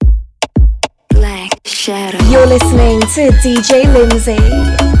shadow. You're listening to DJ Lindsay.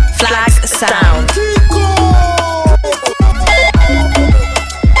 Flag Sound.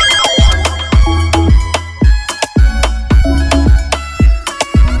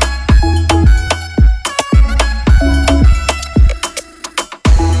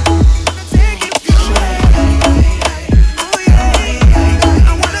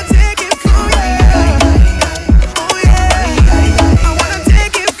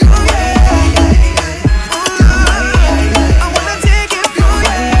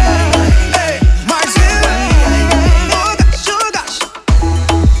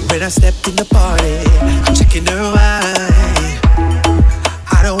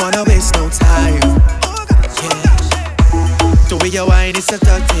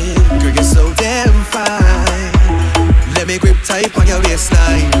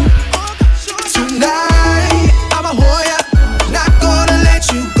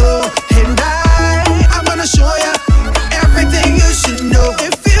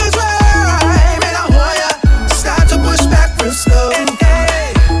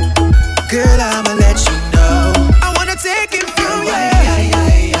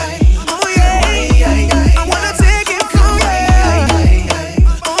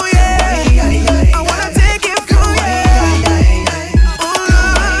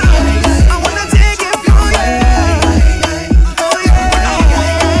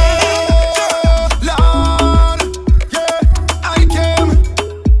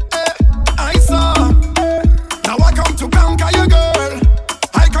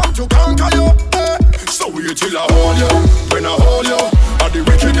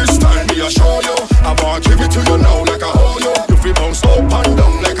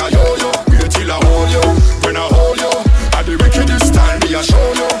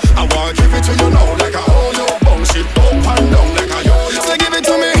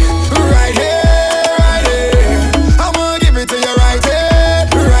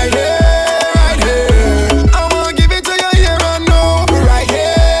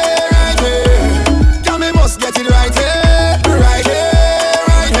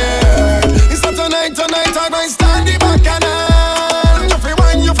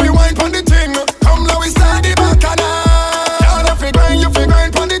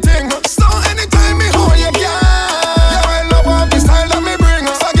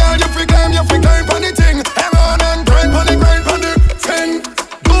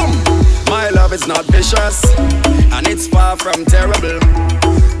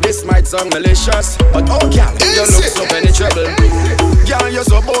 Malicious, but oh girl, you look so penetrable. Girl, you're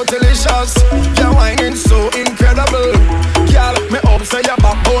so bootylicious. Your whining so incredible. Girl, me hope say your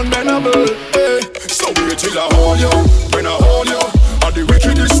backbone bendable. Hey. So wait till I hold you, when I hold you. At the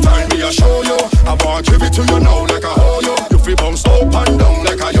wickedest time, me I show you. I want give it to you now like I hold you. You feel bounce up and down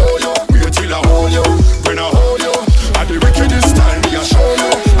like a yo-yo. Wait till I hold you, when I hold you. At the wickedest time, me I show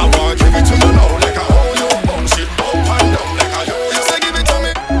you. I want give it to you now like I hold you. Bounce it up and down like a yo-yo. Say give it to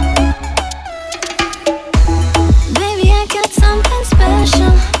me.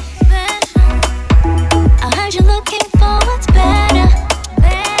 Special. I heard you're looking for what's better.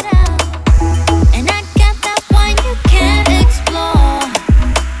 And I got that wine you can't explore.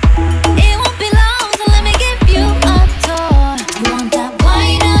 It won't be long, so let me give you a tour. You want that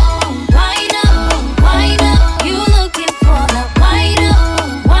wine up, wine up, wine up. You looking for that wine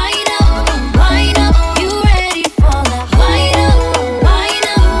up, wine up, wine up. You ready for that wine up, wine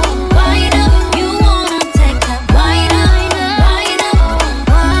up, wine up. You wanna take that wine up.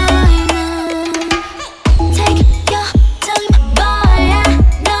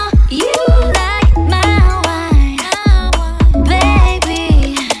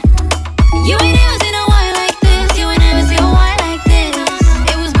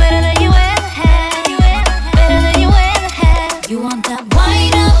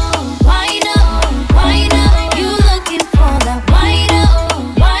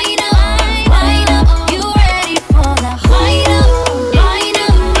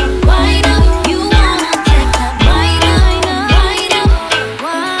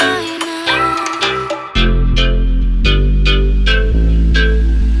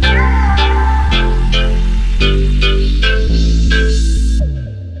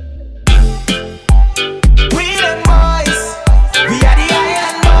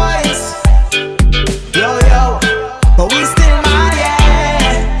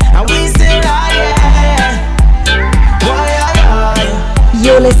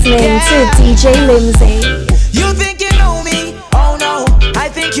 listening to DJ Lindsay. You think you know me? Oh no, I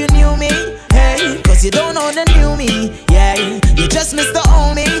think you knew me. Hey, cause you don't know the new me. Yeah, you just missed the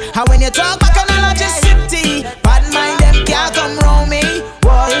old me. How when you talk back and I'll just sip tea. Bad mind them can't come round me.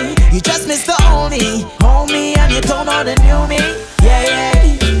 Boy, you just missed the old me. know the new me. Yeah, yeah.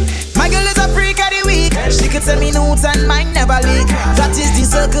 My girl is a freak of the week. She could send me notes and mine never leak. That is the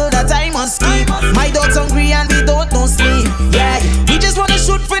circle that I must keep. My dog's hungry and we don't know sleep. Yeah, we just wanna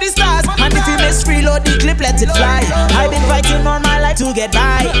shoot for the stars. And if you miss, reload the clip, let it fly. I've been fighting all my life to get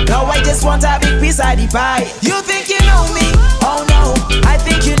by. Now I just want a big piece of the pie. You think you know me? Oh no, I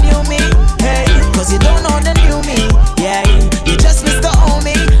think you knew me. Hey, cause you don't know the new me. Yeah, you just missed the old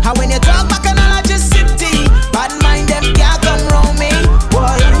me. And when you talk back and all I just sip tea. Bad mind them can't come round me.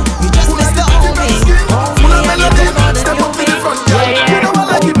 Boy, you just missed the old me. Step up to the front, girl. You know I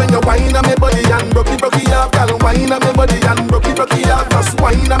like it when you whine on me body and broke it off, girl. Whine on me body and broke it off. Just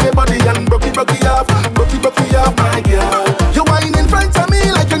whine on me body and broke it off, my girl. You whine in front of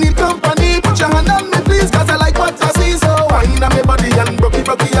me like you need company. Put your hand on me, please, cause I like what I see. So whine on me body and broke it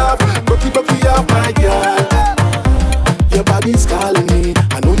off, my girl. Your body's calling me.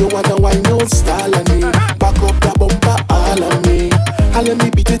 I know you wanna whine your style on me. Back up the bumper, all on me. And let me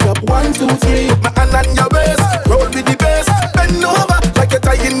beat it up, 1, 2, 3. My hand on your waist, roll with the bass. Bend over like you're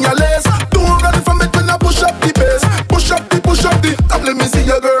tying your lace. Don't run from it when I push up the bass. Push up the. Come let me see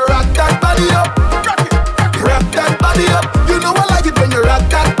your girl rock that body up. Rock that body up. You know I like it when you rock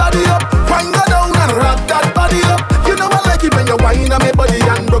that body up. Wine go down and rock that body up. You know I like it when you whine on me body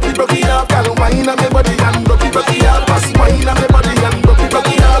and broke it up. Girl, whine on me body and broke it up. Just whine on me body and broke it up.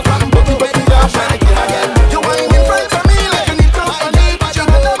 Broke it up, my girl. You whine in front of me like you need company. Put your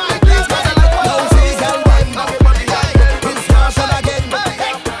hand on me, please, cause I like what I see. Girl, whine on me body and broke it up again.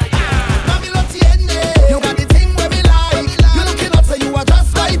 Mami, lo tiene. You got the thing where we like. You looking up so you are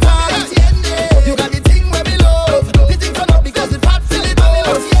just like that. You got the thing where we love. The thing turn up because it's hot till it mami,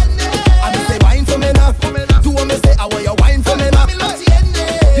 lo tiene. I me say wine for me now. Do what me say, I want you wine for me now. Mami, lo tiene.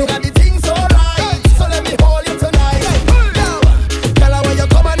 You got the thing so right. So let me hold you tonight. Girl, I want you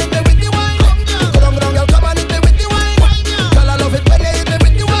come and hit me with the wine. Go down, girl, come and hit me with the wine. Girl, I love it when you hit me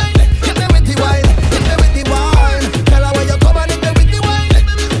with the wine. Hit me with the wine. Hit me with the wine. Girl, I want you come and hit me with the wine.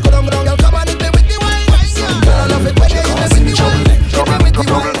 Go down, girl, come and hit me with the wine. Girl, I love it when you hit me with the wine. Hit me with the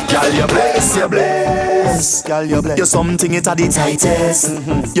wine. Girl, you bless, you bless. Girl, you bless. You're something, it are the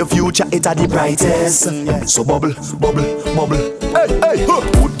tightest. Your future, it are the brightest. So bubble, bubble, bubble. Hey, hey,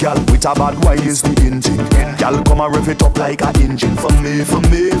 good girl with a bad wine is the engine. Girl, come and rev it up like a engine. For me, for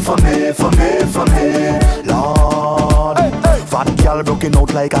me, for me, for me, for me, Lord. Fat girl broken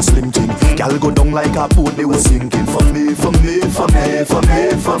out like a slim thing. Girl go down like a boat they was sinking. For me, for me, for me, for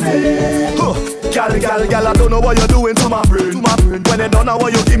me, for me. Girl, I don't know what you're doing to my brain. When you don't know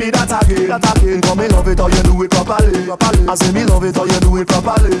what you give me that again. Come me love it how you do it properly. I say me love it how you do it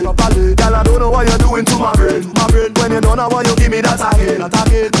properly. Girl, I don't know what you're doing to my brain. When you don't know what you give me that again.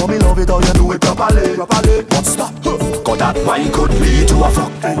 Come me love it how you do it properly. But stop, cause that wine could lead to a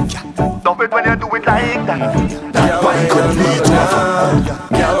fuck. Love it when you do it like that. That wine could lead to a fuck.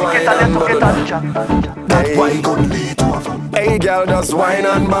 That wine could lead to a fuck. Hey girl, just wine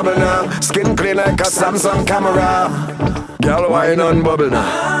and bubble now. Skin clean like a Samsung camera. Girl, wine and bubble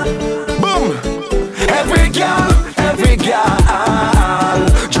now. Boom! Every girl,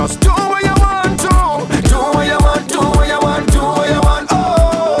 just do what you want to. Do what you want, do what you want, do what you want.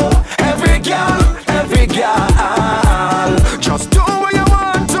 Oh, every girl, just do what you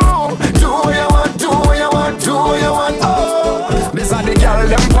want to. Do what you want, do what you want, do what you want. Oh, this are the girl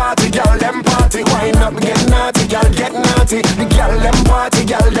them party. Wine up, get naughty, girl, get naughty. The girl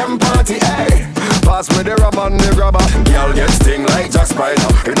them party, hey. Pass me the rub on the grabber. Girl get sting like Jack Spider.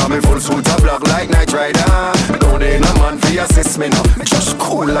 You know me full suit of black like Knight Rider. Don't need a man for assist me now. Just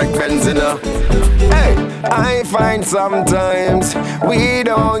cool like Benzina. Hey, I find sometimes we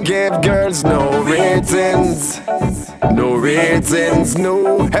don't give girls no ratings.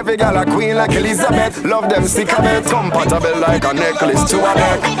 No. Every girl a queen like Elizabeth. Love them stick a bit. Compatible like a necklace to a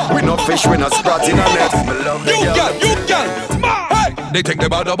neck. We no fish, we no sprat in a net. Love the girl. You girl, They think they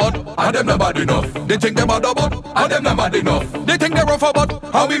bad about, and them not bad enough. They think they bad about, and them not bad enough. They think they rough about,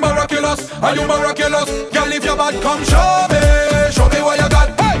 and we miraculous, and you miraculous. Girl, if you're bad, come show me what you got.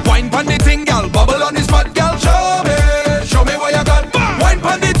 Hey. Wine pon the thing, girl, bubble on the spot, girl, show me what you got. Wine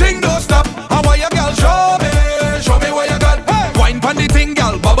pon the thing, don't stop. How are you, girl, show me what you got. Hey. Wine pon the thing,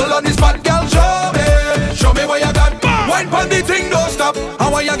 girl, bubble on the spot, girl, show me what you got. Wine pon the thing, don't stop.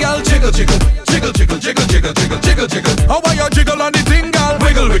 How are you, girl, jiggle. How are you jiggle on the thing, girl?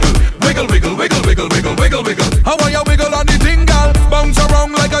 Wiggle. How are you wiggle on the thing, girl? Bounce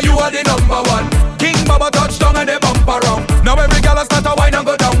around like you are the number one. King Baba touchdown and they bump around. Now every girl start to whine and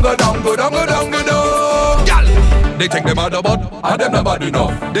go down. Girl, they think they mad about, and them not bad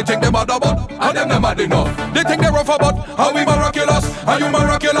enough. They think they mad about, and them not mad enough. They think they rough about, how we miraculous, Are you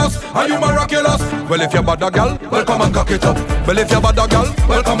miraculous? Are you miraculous? Well, if you're bad a gal, well come and cock it up. Well, if you're bad a gal,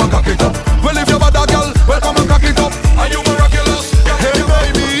 well come and cock it up. Well, if you're bad a gal, well come and cock it up. Are you miraculous? Hey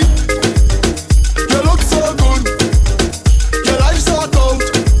baby, you look so good. Your life's so cold.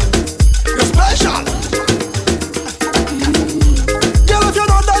 You're special. Girl, if you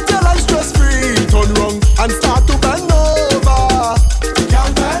know that your life's stress free, turn round and start to bend over. Girl,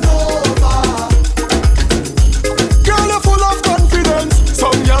 bend over. Girl, you're full of confidence.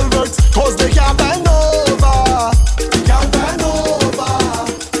 Some girl vex 'cause they can't bend over. Girl, bend over.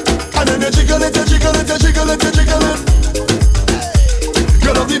 And then you jiggle it, you jiggle it, you jiggle it, you jiggle it.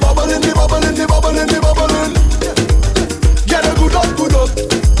 You love the bubbling, the bubbling, the bubbling, the bubbling. Get a good up, good up.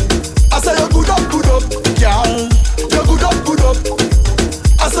 I say you good up, girl. You good up, good up.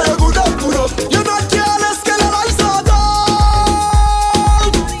 I say you good up, good up. You're not careless, girl. Your life's so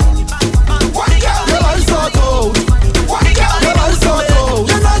cold. Your life's so cold. Your life's so cold.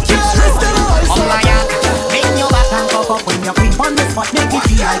 You're not careless, girl. Your life's so cold. Bring your back and cock up when you creep on the spot. Make it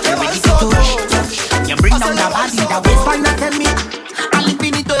feel like you're ready to touch. You bring down the body, the waistline and tell me I'll live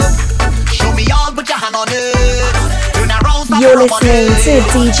it up. Show me all, put your hand on it. Turn around, stop You're rub on listening it.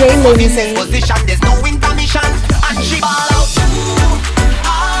 to DJ In Lindsay. this position, there's no intermission. And she ball out.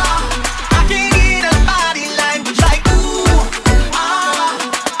 I can't get a body language like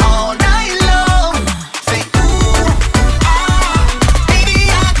all night long. Say baby,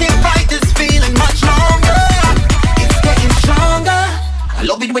 I can't fight this feeling much longer. It's getting stronger. I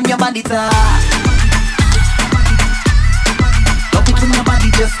love it when your body talk. Love it when your body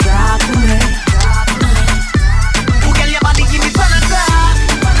just talk to me. Oh, girl, your body give me fun attack.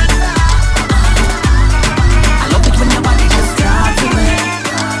 I love it when your body just talk to me.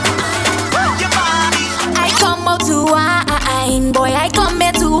 Your body. I come out to wine, boy, I come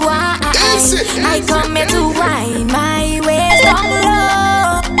here to wine. I come here to wine, my waist down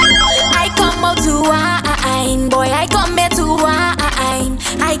low. I come out to wine, boy, I come here to wine.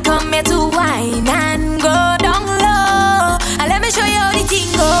 I come here to wine and go down low. And let me show you how the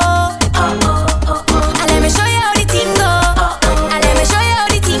thing go. And let me show you how the thing go. And let me show you how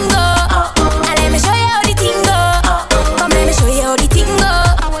the thing go. And let me show you how the thing go. Come, let me show you how the thing go.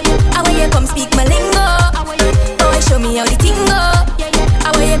 I want you come speak my lingo. Boy, show me how the thing go.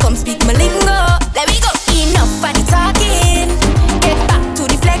 I want you come speak my lingo. Let me go. Enough for the talking. Get back to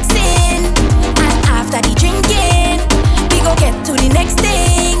the flexing. And after the drinking, we go get to the next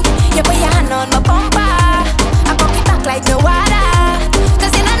thing. You put your hand on my bumper. I pop it back like no water.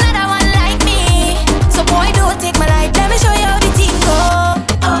 'Cause in another one like me. So boy, don't take my life. Let me show you how the thing go.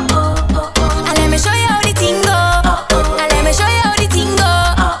 And let me show you how the thing go. And let me show you how the thing go.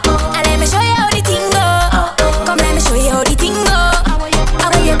 And let me show you how the thing go. Come, let me show you how the thing go. I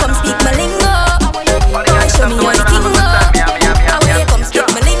want you come speak my lingo. Boy, show me how the thing go. I want you come speak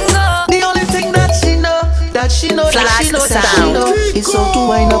my lingo. The only thing that she know, that she know, that Flash she know, that she sound. know is so to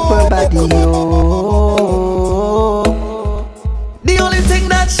wind up her body, oh. The only thing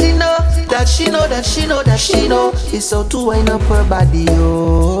that she know, that she know, that she know, that she know is so to wind up her body,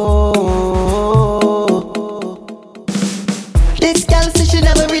 oh. This girl says she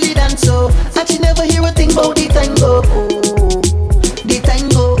never really dance so, and she never hear a thing about the tango, oh. The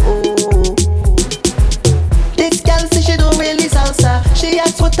tango, oh. This girl says she don't really salsa. She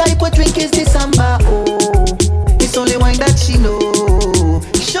asks what type of drink is this samba, oh. It's only wine that she know.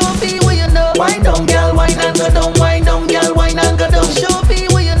 Show me what you know. Wine down, girl, wine and go down. Wine down, girl, wine and go down. Show me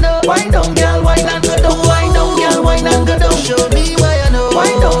what you know. Wine down, girl, wine and go down. Wine down, girl, wine and go down. Show me what you know.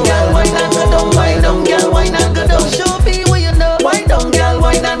 Wine down, girl, wine and go down. Wine down, girl, wine and go down. Show me what you know. Wine down, girl,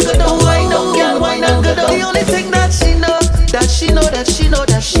 wine and go down. Wine down, girl, wine and go down. The only thing that she know, that she know, that she know,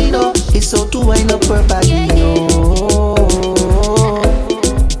 that she know is so to wind up her body, oh.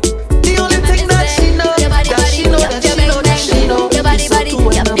 The only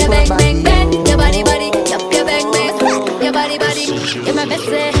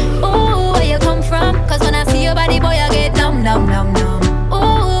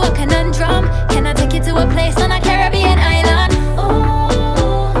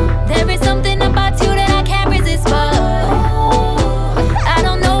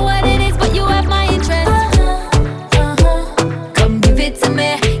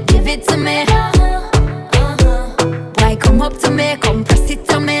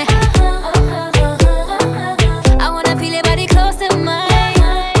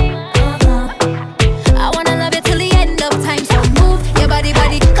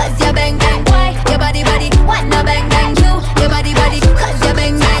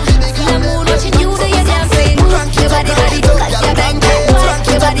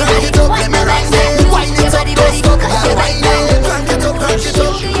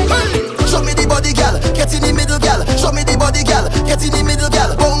Get in the middle,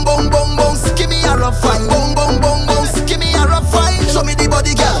 girl. Boom, boom, boom, boom. Give me a rough fine. Boom, boom, boom, boom. Give me a rough fine. Show me the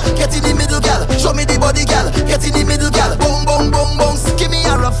body, girl. Get in the middle, girl. Show me the body, girl. Get in the middle, girl. Boom, boom, boom, boom. Give me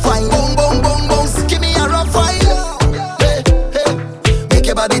a rough fine. Boom, boom, boom, boom. Give me a rough fine. Hey, hey. Make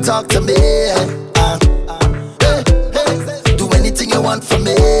your body talk to me. Hey, hey. Do anything you want from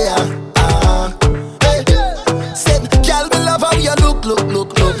me. Hey, said, girl, me love how you look.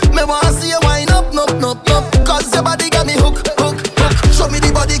 Me wanna see you wind up. Cause your body got me hook. Show me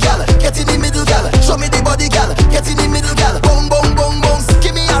the body, girl. Get in the middle, girl. Show me the body, girl. Get in the middle, girl. Boom, boom, boom, boom.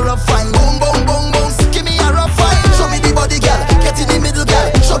 Give me a rough fine. Boom, boom, boom, boom. Give me a rough fine. Show me the body, girl. Get in the middle, girl.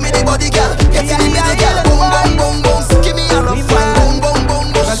 Show me the body, girl. Get in the middle, girl. Boom, boom, boom, boom. Give me a rough fine. Boom, boom, boom,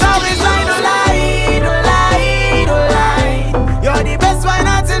 boom. Cause I always lie, don't lie. You're the best one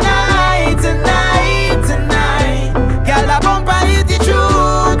out tonight. Girl, I bump and hit the truth.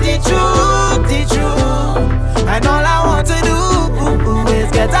 And all I want to do is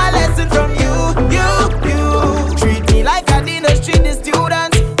get a lesson from you. Treat me like I didn't treat the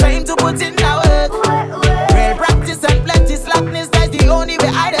students. Time to put in the work. Real practice and plenty slackness. That's the only way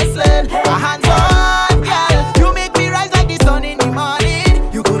I just learn. My hands on, girl. You make me rise like the sun in the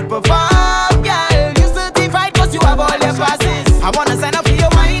morning. You could perform, girl. You certified cause you have all your passes. I wanna sign up for your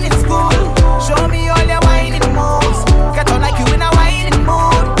wine in school. Show me all your whining moves. Get on like you in a whining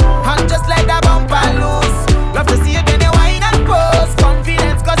mood. And just let that bumper loose. Love to see you when you whine and pose.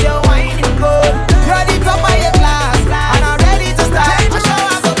 Confidence cause you're whining good. You're the top of your class. And I'm ready to start. I show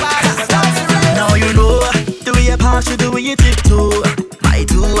up a pass. Now you know the way you pass, you do when you tiptoe. My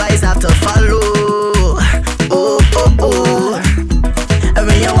two eyes have to follow. Oh. And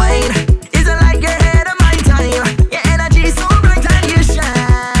when you whine, it's like you're ahead of my time. Your energy so bright and you shine.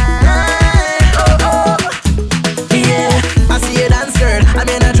 Oh. Yeah, I see you dance, girl. I'm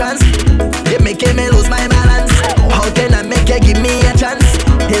in a trance. You're making me lose my balance. How can I make you give me a chance?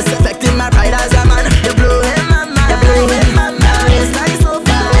 It's affecting my pride as a man. You're blowing my mind. It's like so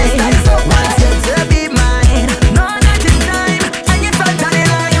fine. Want you to be mine. No, not in time. And you're front of the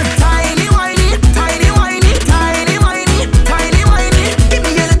line. Tiny whiny. Give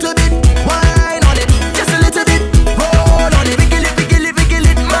me a little bit. Wine on it. Just a little bit. Roll on it. Wiggle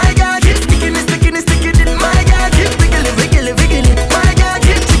it. My God, keep sticking it. My God, keep wiggle it. My God,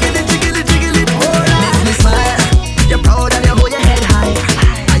 keep jiggle it. Hold on. Make me smile. You're proud and you hold your head high.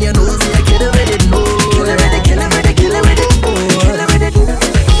 And you know so you kill it with it. No. Kill it with it.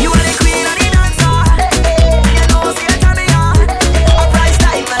 You are the queen of the dancer. You know so you turn me on. A price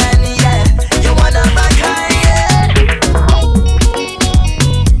tag man, yeah. You wanna back high, yeah.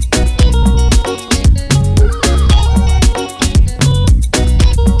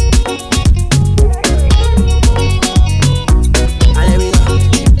 And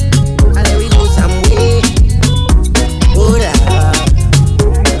let me go some way. Hold up.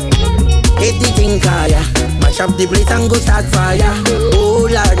 Hit the thing, kaya. Mash up the place and go start fire. Oh,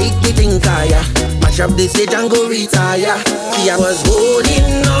 Lord, hit the thing, kaya. Mash up the stage and go retire. See, I was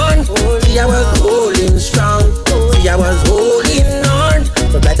holding on. See, I was holding strong. See, I was holding on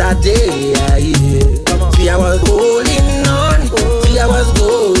for better day. See, I was holding on. See, I was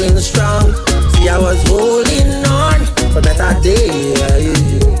going strong. See, I was holding on for better day.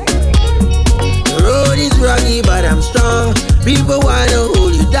 The road is rocky, but I'm strong. People wanna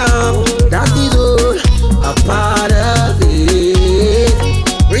hold you down. That is all a part of it.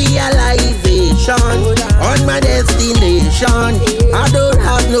 Realization on my destination. I don't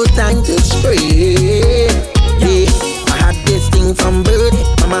have no time to stray. Yeah, I had this thing from birth.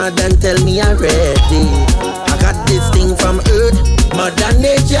 Mama done tell me already. I got this thing from earth. Mother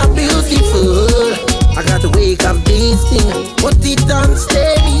nature beautiful. I got to wake up this thing. Put it on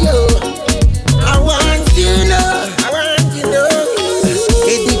stereo. I want you know.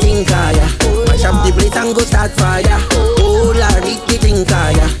 Hit the thing, kaya. Mash up the place and go start fire. Oh, Lord, hit the thing,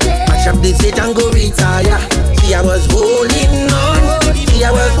 kaya. Mash up the stage and go retire. See, I was holding on. See,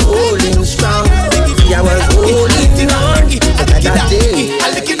 I was holding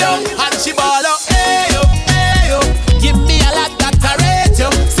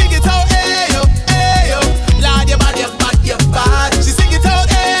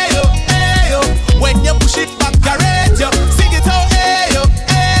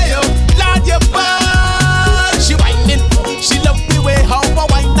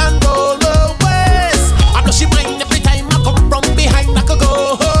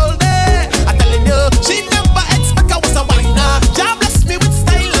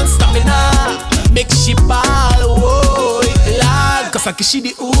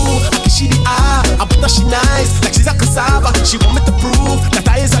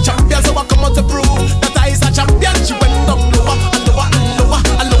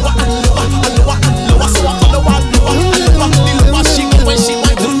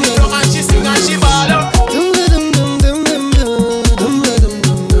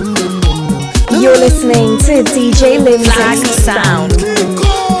listening to DJ Flag Limsey. Sound.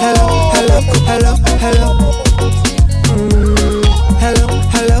 Hello, hello, hello, hello. Hello,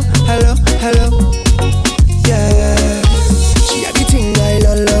 hello, hello, hello. Yeah, she had the thing I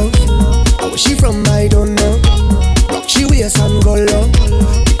love. How she from I don't know. Rock she waist and go low.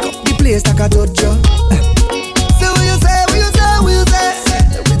 Pick up the place like a dojo. So what you say, what you say, what you say?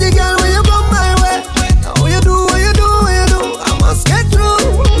 With the girl when you come my way. Now what you do, what you do, what you do? I must get through.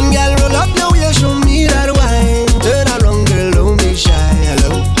 Girl roll up now, you show me that wine. Turn around, girl, don't be shy.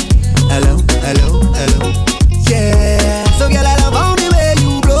 Hello, hello, hello, hello. Yeah. So girl, I love how the way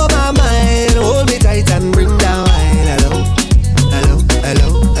you blow my mind. Hold me tight and bring down wine. Hello, hello, hello,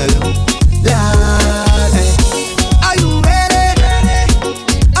 hello. Lord, hey. Are you ready?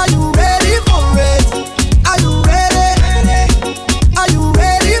 Are you ready for it? Are you ready? Are you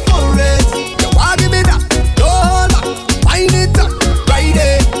ready for it? You want give me that? No hold back. Wind it up, right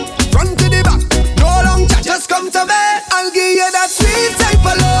there. Front to the back. No long chat, just come to me. I'll give you that sweet type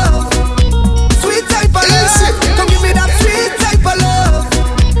of love. Sweet type of love. Come give me that sweet type of love.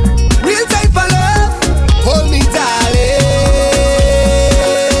 Real type of love. Hold me, darling.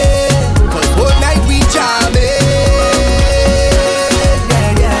 'Cause whole night we jamming.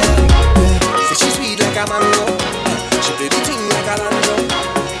 Yeah, yeah, yeah. Say she sweet like a mango. She play the thing like a lango.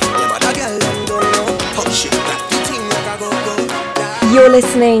 Them other girl them don't know how she got the thing like a go-go. Yeah. You're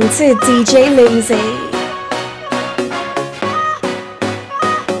listening to DJ Limsey.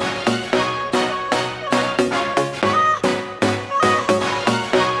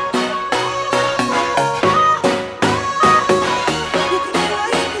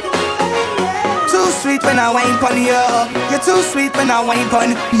 Too sweet when I wine pon you. You're too sweet when I wine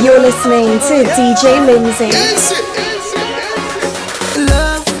pon. You're listening to DJ Limsey.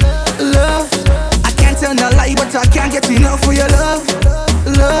 Love, love. I can't tell no lie, but I can't get enough for your love,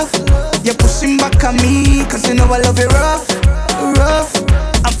 love. You're pushing back on me, 'cause you know I love it rough, rough.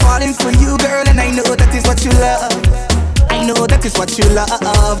 I'm falling for you, girl, and I know that is what you love. I know that is what you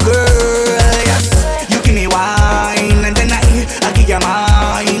love, girl. Yes, you give me wine, and then I give you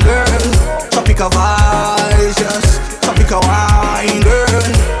mine, girl. Tropical vibes, yes, tropical wine, girl.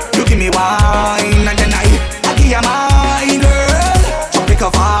 You give me wine, and then I give you mine, girl.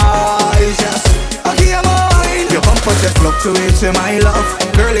 Tropical vibes, yes, I give you mine. Your bumper just fluctuates to my love,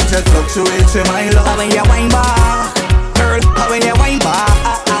 girl. It just fluctuates to my love. How when you wine back, girl, how when you wine back,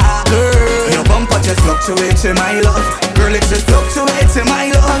 girl. Your bumper just fluctuates to my love, girl. It just fluctuates to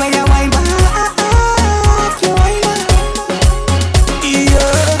my love. How when you wine back, you wine back.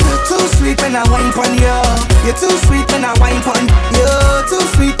 You're too sweet when I wine pon you. You're too sweet when I wine pon you. Too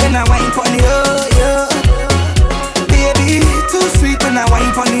sweet when I wine pon you. Yeah. Baby, too sweet when I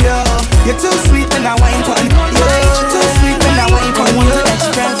wine pon you. You're too sweet when I wine pon you. Too sweet when I wine pon you.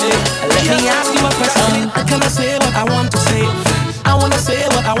 Let me ask you a question. Can I say what I want to say? I wanna say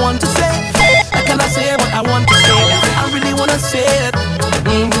what I want to say. Can I say what I want to say? I really wanna say it.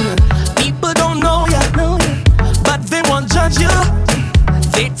 People don't know ya, but they won't judge you.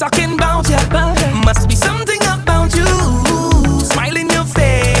 They talking about ya, must be something about you. Smiling your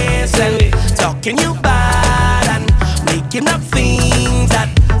face and talking you bad and making up things that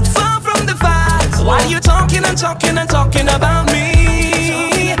far from the facts. Why you talking and talking and talking about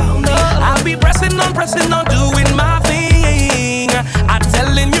me? I'll be pressing on, doing my thing. I'm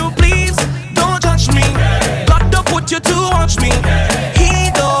telling you, please don't judge me. God don't put you to watch me. He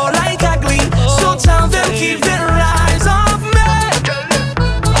don't like ugly, so tell them keep their eyes off me.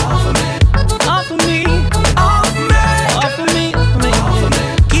 Off of me, off of me, off me, off of me, off of me.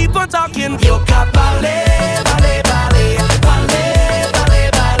 Keep on talking, yo capale, vale, vale, vale, vale, vale,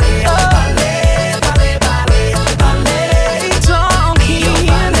 vale, vale, vale, vale, talking. Yo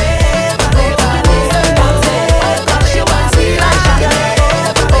vale, vale, vale, vale,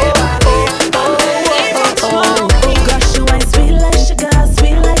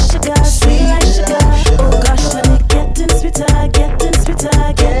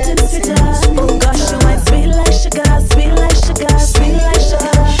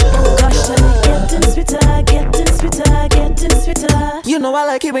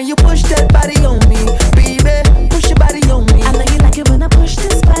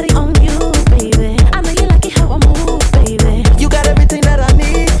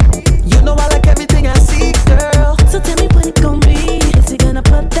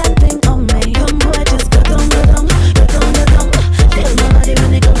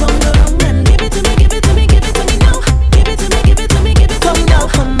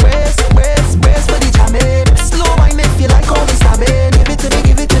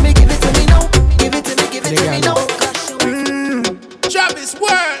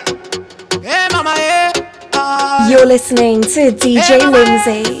 You're listening to DJ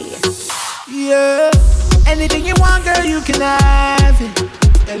Lindsay. Yeah, anything you want, girl, you can have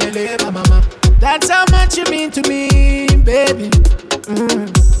it. Mama. That's how much you mean to me, baby.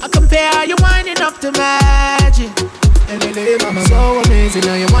 I compare you winding up to magic. Mama. So amazing,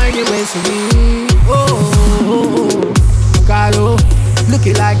 now you're winding ways for me. Oh, Carlo,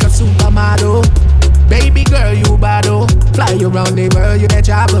 looking like a supermodel. Baby girl, you bado. Fly around the world, you get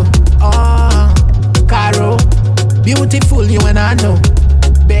travel. Oh, Caro, beautiful, you and I know.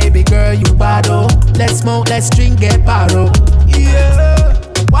 Baby girl, you bado. Let's smoke, let's drink, get paro. Yeah,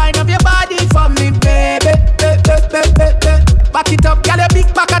 wind up your body for me, baby. Back it up, girl, your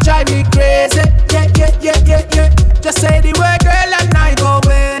big back, drive me crazy. Yeah. Just say the word, girl, and I go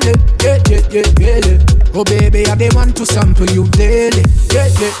well. Yeah. Oh, baby, I they want to sample you daily.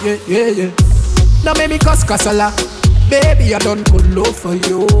 Yeah. Now make me cuss a lot. Baby, I done good love for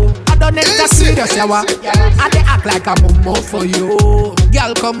you. I done enter serious shower. I dey act like a mummo for you.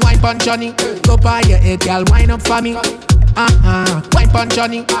 Girl, come wine pon Johnny. Go by your head, girl, wine up for me. Wine pon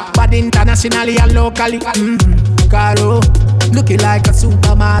Johnny. But internationally and locally. Caro, looking like a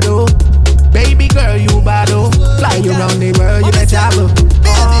supermodel. Baby girl, you bado. Fly around the world, you better travel.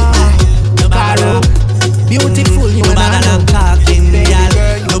 Caro, beautiful, you and I know. Baby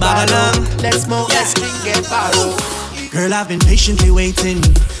girl, you bado. Let's smoke, let's drink, get paro. Girl, I've been patiently waiting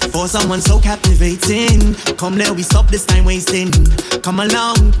for someone so captivating. Come, let we stop this time wasting. Come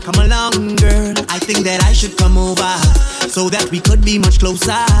along, girl. I think that I should come over so that we could be much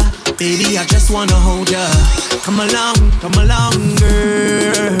closer. Baby, I just wanna hold ya. Come along,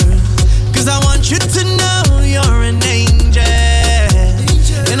 girl. Cause I want you to know you're an angel.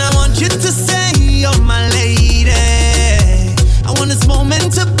 And I want you to say you're my lady. I want this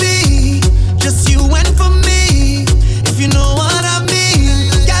moment to be just you and for me. You know what I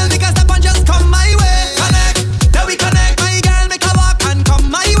mean. Girl, make a step and just come my way. Connect, let we connect. My girl, make a walk and come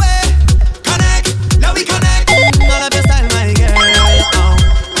my way. Connect, let we connect. All of your style, my girl.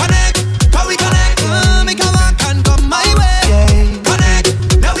 Connect, how we connect. Make a walk and come my way. Connect,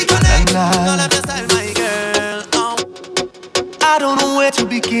 let we connect. All of your style, my girl. I don't know where to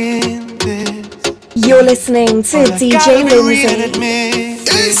begin this. You're listening to DJ Lindsay.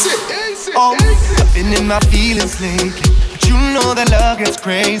 I've been in my feelings lately, but you know that love gets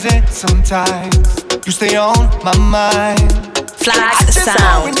crazy sometimes. You stay on my mind. Flag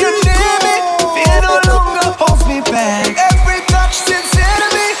sound. When you're near me, fear no longer holds me back. Every touch sincere to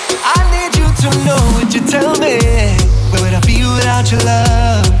me. I need you to know what you tell me. Where would I be without your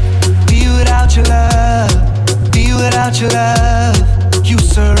love? Be without your love. Be without your love. You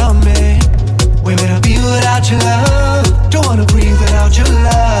surround me. Where would I be without your love? Don't wanna breathe without your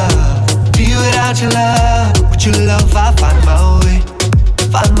love. Be without your love. With your love I find my way.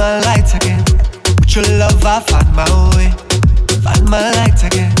 Find my light again. With your love I find my way. Find my light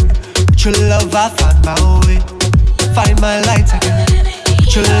again. With your love I find my way. Find my light again.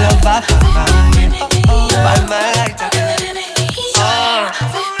 With your love I find my way. Find my light again.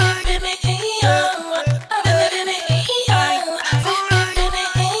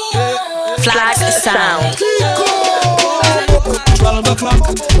 Flag sound. 12 o'clock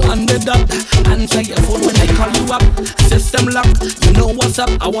on the dot. Answer your phone when I call you up. System lock, you know what's up.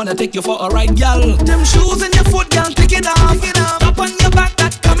 I wanna take you for a ride, gal. Them shoes in your foot, gal, take it off. Up on your back,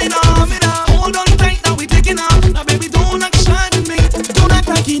 that coming off. Hold on tight, now we taking off. Now baby, don't act shy with me. Don't act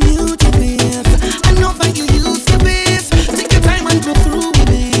like you new to this. I know that you used to this. Take your time and go through with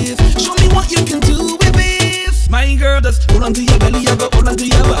this. Show me what you can do with this. My girl, just hold on to your belly, I go hold on to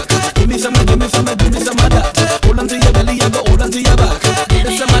your back. Give me some of that. Hold on to your belly, I go hold on to your back. Give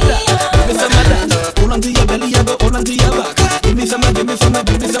me some of that. Hold on to your belly, I go hold on to your back. Give me some of that.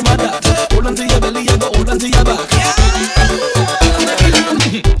 Hold on to your belly, I go hold on to your back.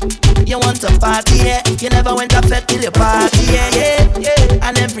 You want to party, yeah? You never went to fed till you party, yeah.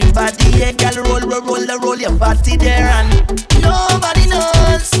 And everybody, yeah, girl, roll your body there. And nobody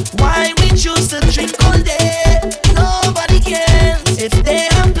knows why we choose to drink all day. Nobody cares if they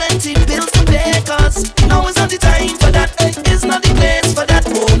have plenty bills to pay. Cause now is not the time for that. It's not the place for that.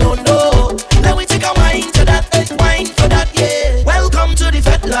 Oh no. Let me take a wine to that. Wine for that, yeah. Welcome to the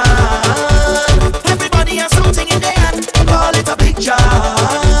fed land. Everybody has something in their hand. Call it a big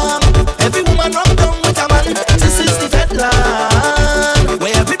jam. Every woman rock down with a man. This is the fed land,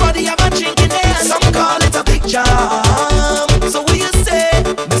 where everybody have a drink in there. Some call it a big jam.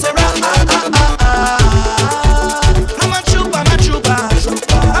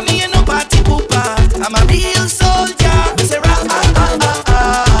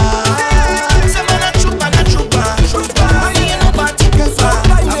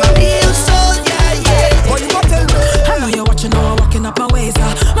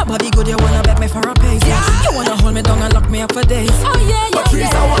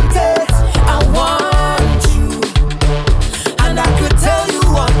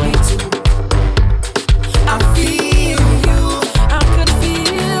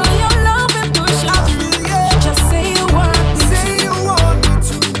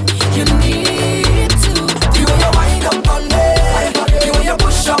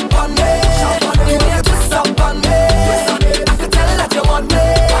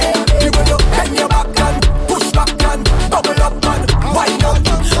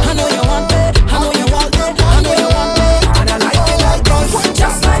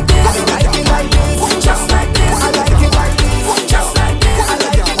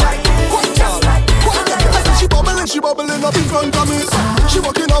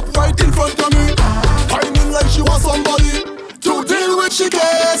 what she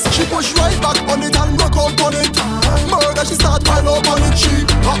gets. She push right back on it and rock out on it. Murder, she start pile up on it. She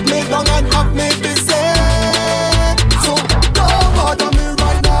have me long and have me busy. So don't bother me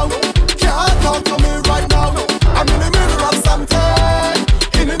right now. Can't talk to me right now. I'm in the middle of something.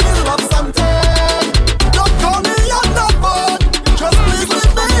 In the middle of something. Don't call me on the phone. Just please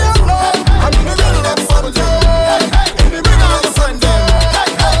leave me alone. I'm in the middle of something. In the middle of something.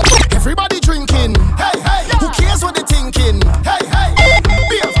 Everybody drinking. Who cares what they thinking?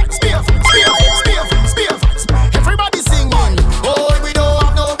 Everybody singing. Oh, we don't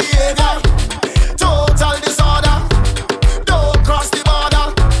have no behavior. Total disorder. Don't cross the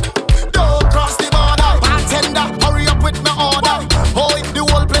border. Don't cross the border. Bartender, hurry up with my order. Oh, the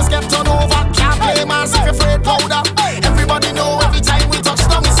whole place get turned over. Can't play mass if you're afraid powder. Everybody know every time we touch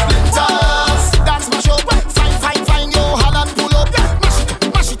down it's splinters. That's my show. Fine, fine, fine, yo, Holland pull up.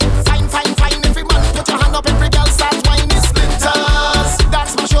 Mash it, fine, fine, fine. Every man put your hand up, every girl start whining splinters.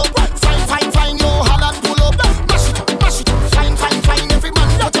 That's my show. Fine, fine, fine, yo, Holland pull up. Mash it, fine, fine, fine. Every man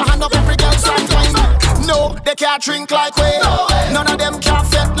put your hand up, every girl start whining. No, they can't drink like we. None of them can't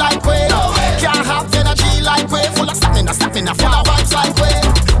fit like we. Can't have energy like we. Full of stamina, full of vibes like we.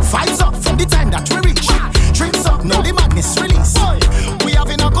 Vibes up from the time that we reach. Drinks up, now the madness release. We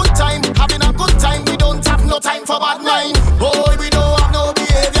having a good time, we don't have no time for bad mind. Boy, we don't have no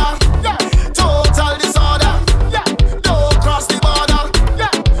behavior. Total disorder. Don't cross the border.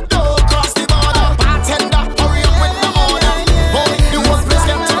 Don't cross the border. Bartender, hurry up with the order. Boy, the whole place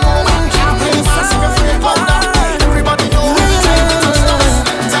get turned over. Can't play fast if you're afraid powder. Everybody know every time we touch down.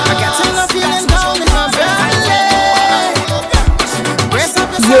 I got a feeling down in my belly.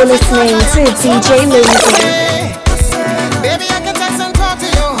 You're listening to DJ Lindsay. Baby, I can text and talk to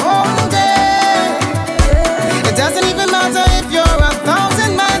you all day. It doesn't even matter if you're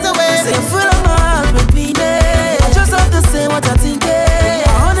 1,000 miles away. Say you're full of my heart with me, I just have to say what I think. I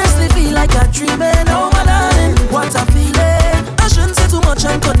honestly feel like I'm dreaming. Oh my darling, what I'm feeling. I shouldn't say too much,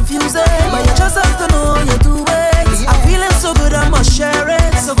 I'm confusing. But you just have to know how you do it. I'm feeling so good, I must share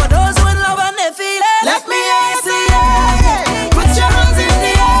it. So for those who in love and they feel it, let me hear you say yeah. Put your hands in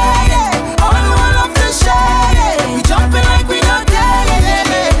the air. All the one of the share. We jumping like we don't care.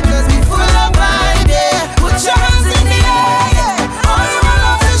 Cause we full of vibe, yeah. Put your hands in the air. All the one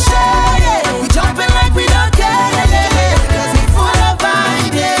of the share. We jumping like we don't care. Cause we full of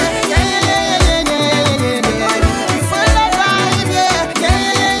vibe, yeah. We full of vibe, yeah.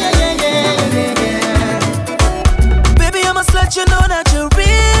 Baby, I must let you know that you're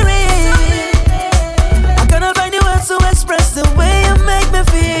really. I cannot find the words to express the way you make me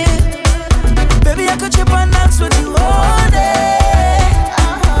feel. Baby, I could trip and dance with you all day.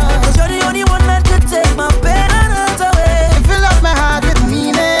 Cause you're the only one that could take my pain and hurt away. You fill up my heart with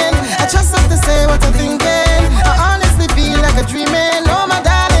meaning. I just have to say what I'm thinking. I honestly feel like I'm dreaming. Oh my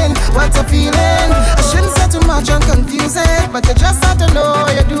darling, what I'm feeling. I shouldn't say too much and confuse it, but you just have to know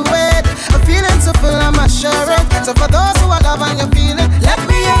you do it. I'm feeling so full, I must share it. So for those who are love and you feel it, let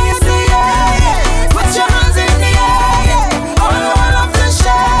me hear you say yeah. Put your hands in the air. All the one of the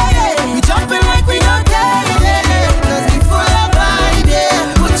share. We jumping like we don't care. Cause we full of vibe,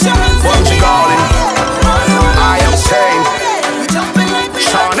 yeah. Put your hands in the air. All the one of the share. We jumping like we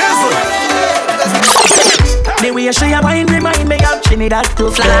don't care. The way she a wine remind me of Trinidad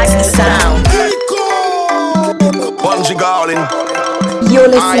to Flag sound. Bungie Garland. You're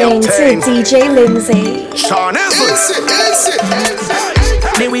listening to DJ Lindsay. Sean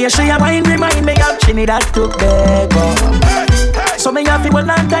The way she a wine remind me of Trinidad to Tobago. So me have to hold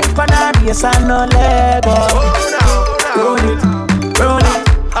on tight for her waist and no Lego. Roll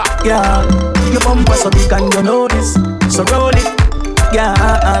it, yeah. Your bumper so big and you know this. So roll it,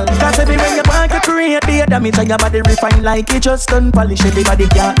 yeah. Cause everywhere you want to create the damage and your body refine like it just done polish. Everybody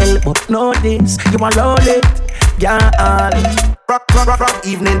can't help but know this. You want roll it, yeah. Rock,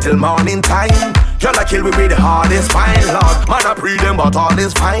 evening till morning time. Y'all a kill me with the hardest fine, Lord. Man I pre them but all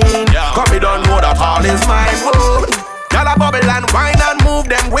is fine. Cause me don't know that all is mine. Whoa. Y'all a bubble and wine and move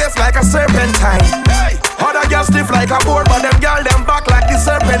them waist like a serpentine. Other girls stiff like a board, but them girl them back like the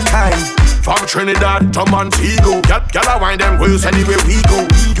serpentine. From Trinidad to Montego, y'all a wine them waist anywhere we go.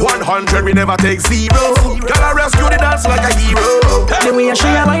 100 we never take zero. Y'all a rescue the dance like a hero. The way she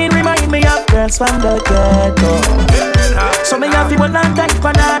a wine remind me of girls from the ghetto. So me have to hold on tight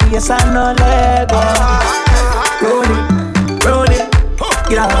for her waist and no Lego. Roll it,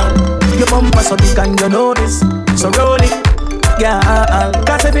 yeah. Your bumper so big and you know this. So roll it, yeah.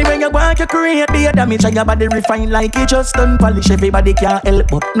 Cause everywhere you walk you create the damage and your body refine like it just done polish. Everybody can't help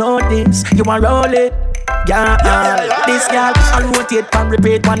but know this. You want roll it, Yeah, this girl, I rotate and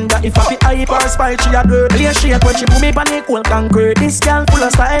repeat, wonder if I be hype or spite, she a girl. Play straight when she put me on the cold concrete. This girl full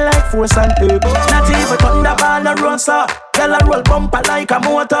of style like force and tape. Not even thunderball or rosa. Girl a roll bumper like a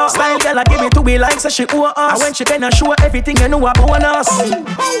motor. Style girl a give it to me like say she owe us. And when she penna show everything you know about us.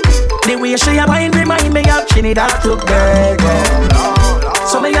 The way she a wine remind me of Trinidad took Lego.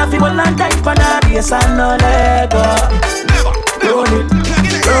 So me have to hold on tight for the bass and no Lego. Roll it,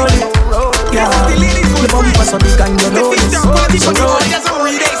 roll it. Yeah, the bumper so big and you know it. So roll it,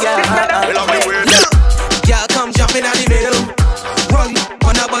 yeah, come jump in the middle. Run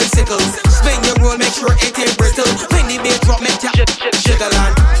on a bicycle. Spin your roll, make sure it ain't brittle. When the beat drop, make ya sugar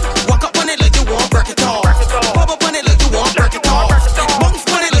land. Walk up on it like you want break it off. Bob up on it like you want break it off. Bounce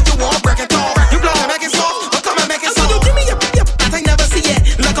on it like you want break it off. You block and make it soft, or come and make it soft. Give me that I never see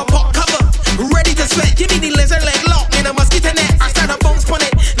it. Like a pop cover, ready to sweat. Give me the lizard leg lock in a mosquito net. I start a bounce on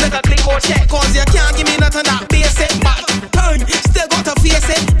it like a click or check. Cause you can't give me nothing that basic. But turn, still got to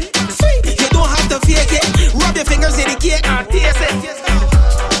face it. Sweet, you don't have to fake it. Rub your fingers in the cake and taste it.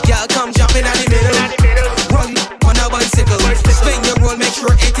 Yeah, come jump in the middle. Run on a bicycle. Spin your roll, make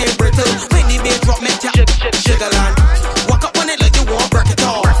sure it ain't brittle. When the beat drop, make ya sugar land. Walk up on it like you want break it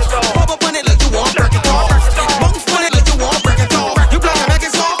off. Bob up on it like you want break it off. Bounce on it like you want break it off. You block and make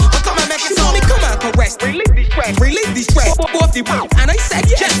it soft, or come and make it soft. Me come and caress, release the stress, off the road. And I said,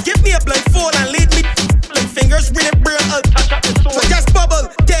 just give me a blindfold and lead me. Fingers really burn up. So just bubble,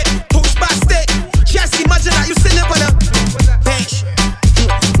 dip, push back, stick. Just imagine that you sitting up on a bench.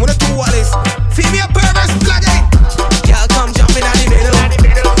 Wanna do what is? Feed me a perverse blood, eh? Yeah, come jump in the middle.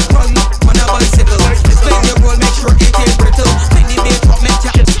 Run on a bicycle. Spin your roll, make sure it ain't brittle. When the beat drop, make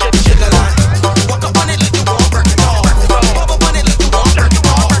ya sugar land. Walk up on it like you want break it off. Bob up on it like you want break it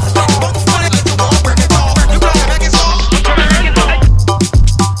off. Bounce on it like you want break it off. You block and make it soft.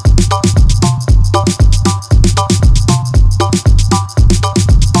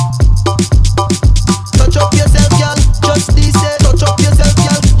 Touch up yourself, girl. Just this, touch up yourself,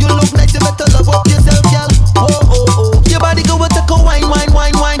 girl. You look nice, you better love up yourself, girl. Whoa, oh, oh. Your body go with a wine, wine,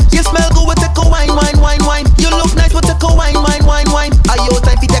 wine, wine. Your smell go with a wine, wine, wine, wine. You look nice with a wine, wine, wine, wine. Are you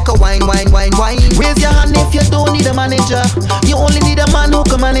time to take a wine, wine, wine, wine? Raise your hand if you don't need a manager. You only need a man who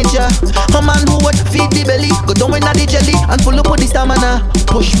can manage ya. A man who would feed the belly, go down in the jelly and full up with the stamina.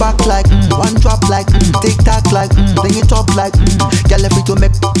 Push back like one drop like tick tack like bring it up like girl free to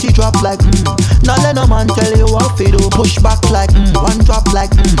make she drop like Now let no man tell you what to do. Push back like one drop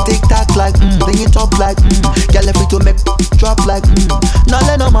like tick tack like bring it up like girl free to make drop like Now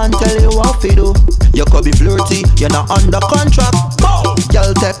let no man tell you what to do. You could be flirty, you're not under contract.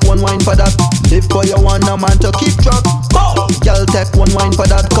 Girl take one wine for that. Live for you want a man to keep track. Girl take one wine for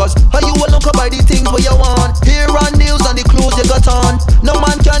that. Cause how you will look by the things where you want. Hair and nails and the clothes you got on. No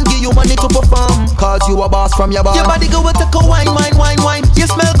man can give you money to perform. Cause you a boss from your band. Your body go with a wine, wine, wine, wine. Your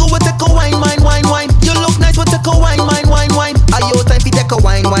smell go with a wine, wine, wine, wine. You look nice with a wine, wine, wine, wine. Are you time to take a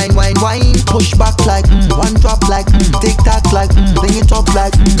wine, wine, wine, wine? Push back like one drop like tick tack like bring it up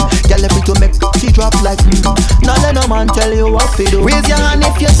like girl free to make she drop like Now let no man tell you what to do. Raise your hand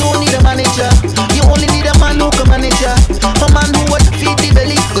if you don't need a manager. You only need a man who can manage ya. A man who would feed the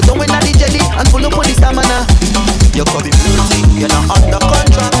belly, go down in the jelly and full up with the stamina. You could be flirty, you're not under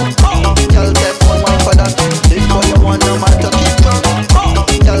contract. Girl take one wine for that. Live for you want no man to keep track.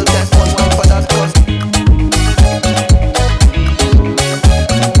 Girl take one wine for that cause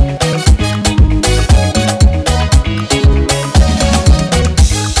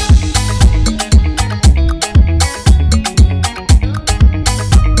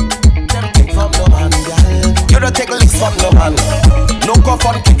take licks from no man. No cuff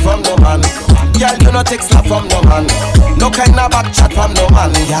on kick from no man. Girl, you no take slap from no man. No kind of back chat from no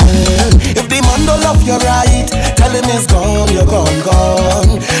man. Girl, if the man don't love you right, tell him he's gone, you're gone,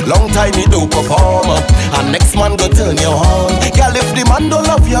 gone. Long time he do perform, and next man go turn you on. Girl, if the man don't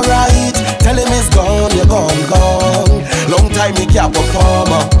love you right, tell him he's gone, you're gone, gone. Long time he can't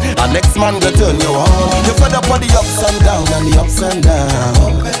perform, and next man go turn you on. You fed up on the ups and down and the ups and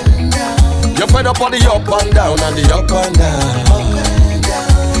down. You're fed up on the up and down and the up and down.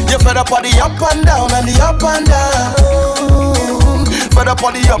 You're fed up on the up and down and the up and down. Fed up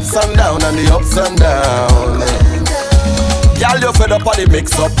on the ups and down and the ups and down. Girl, you fed up on the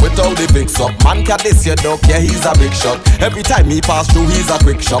mix-up without the fix-up. Man can this your dog, yeah, he's a big shot. Every time he pass through, he's a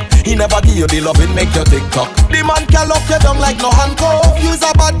quick shot. He never give you the love, it make you tick-tock. The man can lock you down like no handcuff. You's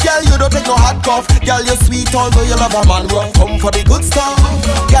a bad girl, you don't take no hard cuff. Girl, you sweet although you love a man rough. Come for the good stuff.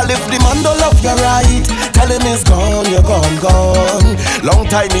 Girl, if the man don't love you right, tell him he's gone, you're gone, gone. Long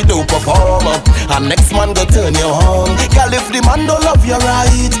time he do perform, and next man go turn you on. Girl, if the man don't love you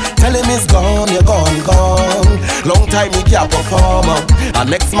right, tell him he's gone, you're gone, gone. Long time he can't perform, and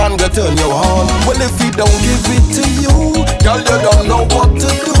next man go turn you on. Well, if he don't give it to you, girl, you don't know what to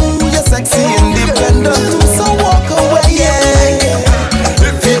do. You're sexy, independent, so walk away, yeah.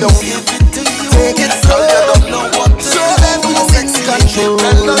 If he don't give it to you, take it slow. Girl, you don't know what to do. You're sexy,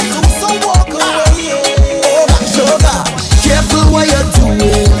 independent, so walk away, yeah. Sugar, careful what you're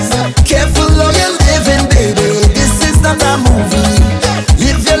doing. Careful how you're living, baby. This is not a movie.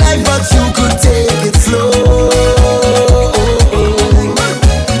 Live your life, but you could take it slow.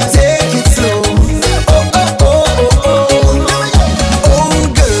 Take it slow. Oh, oh, oh, oh, oh. Oh,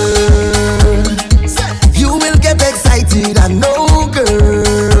 girl, you will get excited. I know,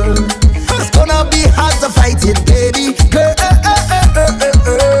 girl. It's gonna be hard to fight it, baby. Girl,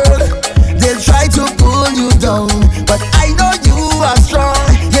 they'll try to pull you down, but I know you are strong.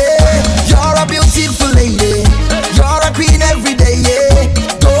 Yeah, you're a beautiful lady. You're a queen every day. Yeah,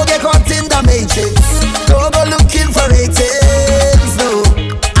 don't get caught in the matrix. Don't go looking for ratings. No,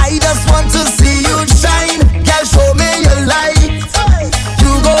 I just want to see you shine. Girl, show me your light.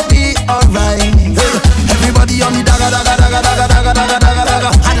 You gon' be alright. Everybody on the daga daga daga daga daga daga daga daga.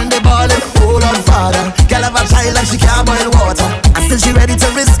 And then they ballin', hold on, father. Girl have a child and she can't boil water, and still she ready to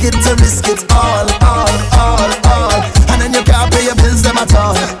risk it all, all. And then you can't pay your bills them at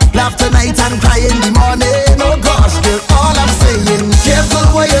all. Laugh tonight and cry in the morning. Oh gosh, girl, all I'm saying, careful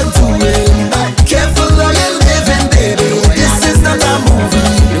what you're doing. Careful how you're living, baby. This is not a movie.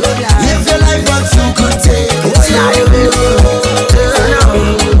 Live your life, but you could take it slow.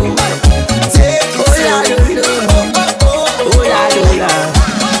 Take it slow.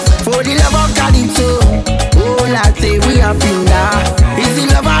 For the love of Calypso, oh, I say we are pinda. Is the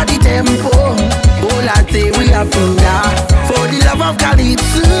love of the tempo? Oh, I say we are pinda. For the love of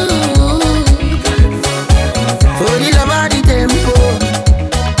Calypso, for the love of the tempo.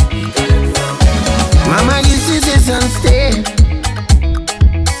 Mama used to say, son, stay.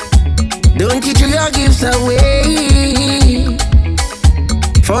 Don't you throw your gifts away.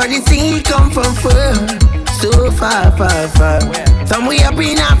 For the thing he come from far, so far, far, far. Somewhere up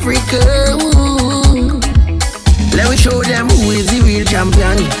in Africa, ooh. Let me show them who is the real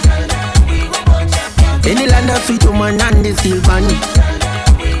champion. In the land of sweet woman and the steel pan.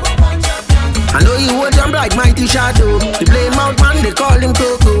 I know you would jump like Mighty Shadow. The blame out man, they call him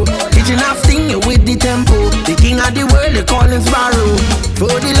Coco. Kitchen half sing with the tempo. The king of the world, they call him Sparrow.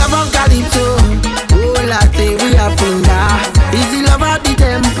 For the love of Calypso, oh, I say we are funda. Is the love of the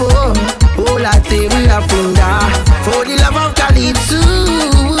tempo? Oh, I say we are funda. For the love of Calypso,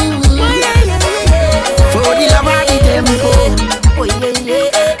 for the love of the tempo.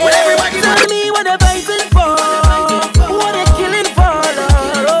 Well, everybody tell me what they're fighting for, what they're killing for.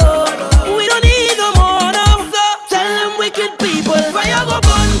 Oh, we don't need no more now. So tell them wicked people, fire go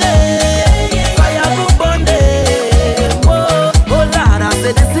burn them, fire go burn them. Oh, oh Lord, I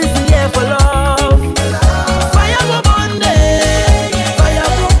said this is the year for love. Fire go burn them, fire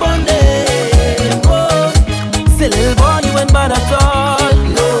go burn them. Oh, say little boy, you ain't bad at all.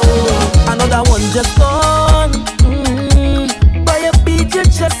 No, another one just gone. Boy, you beat your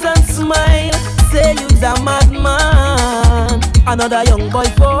chest and smile. Say you's a madman. Another young boy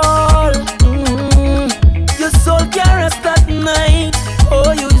fall. Your soul can't rest at night.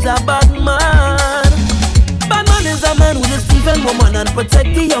 Oh, you's a bad man. Bad man is a man who just defend woman and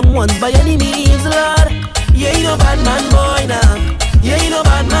protect the young ones by any means, Lord. Yeah, you no bad man, boy, now. Yeah, you no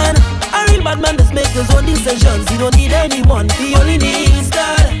bad man. A real bad man just make his own decisions. He don't need anyone, he only needs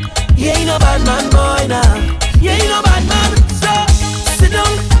God. Yeah, you no bad man, boy, now. Yeah, you no bad man. So, sit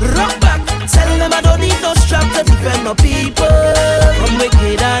down, rock back. Tell them I don't need no strap to defend my people from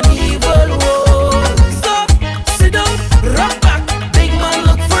wicked and evil. Whoa. So, sit down, rock back. Big man,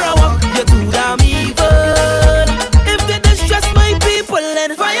 look for a walk. You're too damn evil. If they distress my people,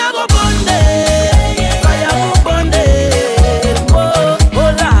 then fire go burn them. Fire go burn them. Oh,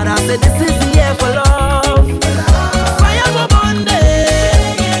 oh Lord, I said this is the year for love. Fire go burn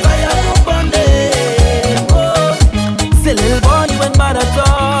them. Fire go burn them. Oh, say little boy, you ain't bad at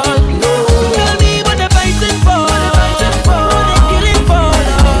all. No, tell me what they're fighting for. What they killing for.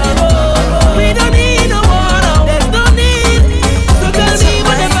 Oh, we don't need no war now. There's no need. So tell me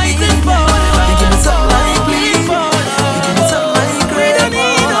what they're fighting for. Give me some like me. Give me some like we don't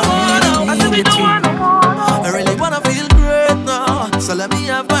need no war now. I said we don't want no more. I really wanna feel great now, so let me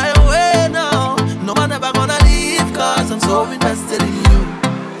have my way now. No man ever gonna leave so invested in you.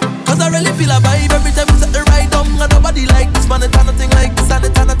 Cause I really feel a vibe every time you set the right down. And nobody like this man, it's nothing like this and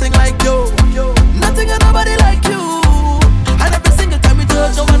it's nothing like you. Nothing and nobody like you. And every single time we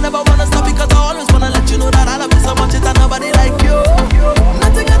touch, no one never wanna stop because I always wanna let you know that I love you so much. It's nobody like you.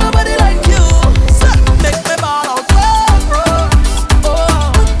 Nothing and nobody like you. So make me ball out.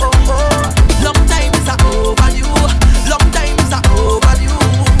 Long time is over you. Long time is over you.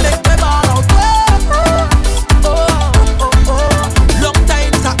 Make me ball out. Long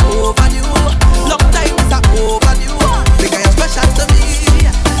time is over you. Long time is over you. Because you're special to me.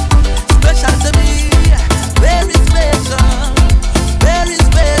 Special to me. Very special. Very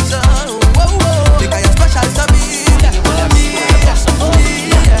special. Whoa, whoa. Because you're special to me.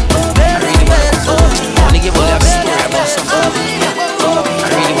 Very special. I wanna give all that story about something. I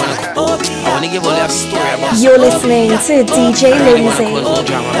really wanna give all that story about something. You're listening to DJ Lindsay.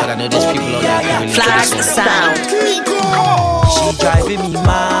 I know there's people out there. Flash sound. She driving me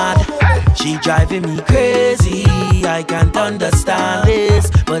mad. She driving me crazy. I can't understand this,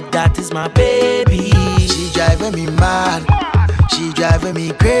 but that is my baby. She driving me mad. She driving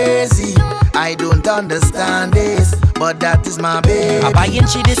me crazy. I don't understand this, but that is my baby. I buying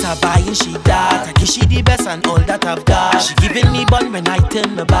she this, I buying she that. I give she the best and all that I've got. She giving me bun when I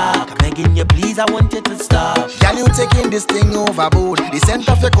turn my back. I'm begging you please, I want you to stop. Girl, you taking this thing overboard. The scent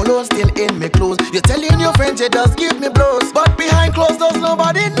of your cologne still in me clothes. You're telling your friends you just give me blows, but behind closed doors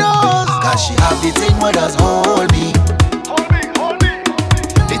nobody knows. Cause she have the thing where does hold me.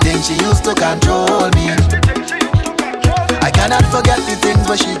 The thing she used to control me. I cannot forget the things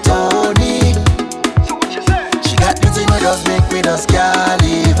where she told me. She got the thing where does make me just can't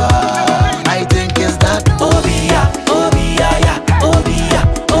leave her. I think it's that Obia, Obia, yeah, Obia,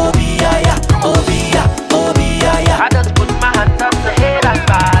 Obia, yeah, Obia, Obia, yeah. I just put my hands up the head and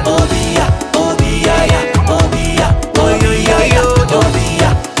fall. Obia, Obia, yeah, Obia, Obia, Obia,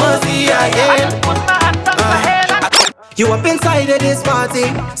 Obia, yeah. I just put my hands up the head and fall. You up inside of this party,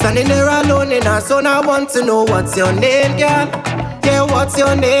 standing there alone in our zone. I want to know what's your name, girl. Yeah, what's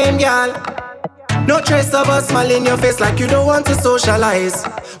your name, girl? No trace of a smile in your face like you don't want to socialize.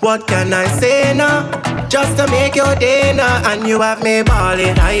 What can I say now? Just to make your day now. And you have me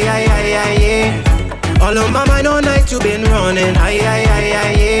balling, aye, aye, aye, aye, yeah. All on my mind all night you been running, aye, aye, aye,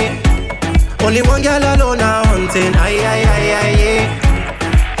 aye, yeah. Only one girl alone now hunting, aye, aye, aye, aye,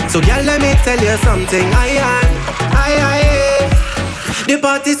 yeah. So girl, let me tell you something, aye, aye, aye, aye. The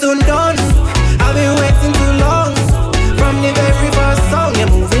party soon done. I've been waiting too long. From the very first song, you're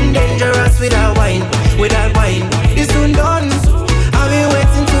moving dangerous with that wine, with that wine. It's soon done. I've been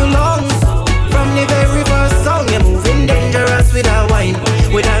waiting too long. From the very first song, you're moving dangerous with that wine,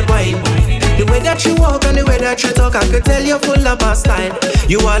 with that wine. The way that you walk and the way that you talk, I could tell you're full of a style.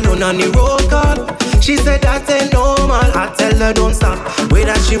 You alone on the road call. She said that ain't normal. I tell her don't stop. Way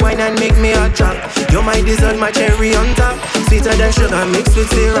that she whine and make me a drop. You're my dessert, my cherry on top. Sweeter than sugar mixed with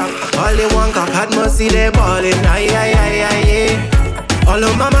syrup. All they want cup had must see they ballin'. Aye, aye, aye, aye, yeah. All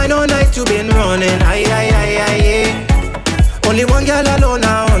on my mind all night you been running. Aye, aye, aye, aye, yeah. Only one girl alone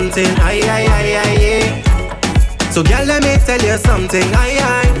now hunting. Aye, aye, aye, aye, yeah. So girl, let me tell you something. Aye,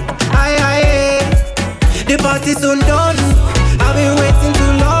 aye, aye, aye, yeah. The party soon done. I've been waiting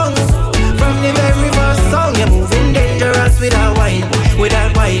too long. From the very first song, you're moving dangerous with that wine, with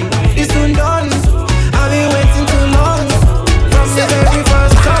that wine. It's soon done. I've been waiting too long. From the very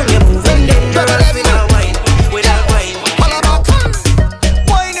first song, you're moving dangerous with that wine, with that wine.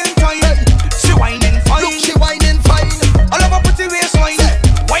 Whining fine, she whining fine. Look, she whining fine. All of her pretty waistline,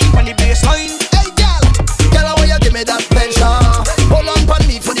 wine on the baseline. Hey, girl, girl, I want you give me that pleasure. Hold on pon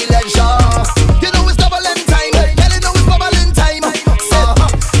me for the leisure. You know it's doubling time, girl, you know it's bubbling time.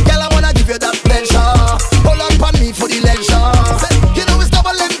 Girl, I wanna give you that pleasure. Hold on pon me for the leisure. You know it's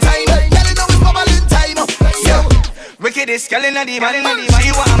doubling time, girl, you know it's bubbling time. Yeah, wickedest girl in the man.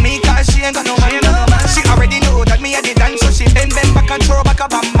 She want me 'cause she ain't got no man. She already know that me a the dance, so she bend back and throw back a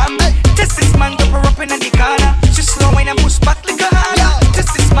bam bam. This man go her up in the corner. She slow wine and push back like a harder.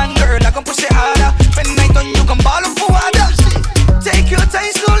 This man girl, I gon' push it harder. When I done, you gon' ball up for water. Take your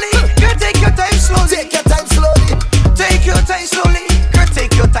time slowly, girl. Take your time slowly. Take your time slowly. Take your time slowly, girl.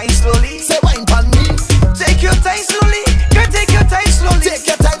 Take your time slowly. Say wine pon me. Take your time slowly, girl. Take your time slowly. Take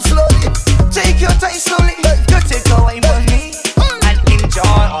your time slowly. Take your time slowly, girl. Take your wine on me and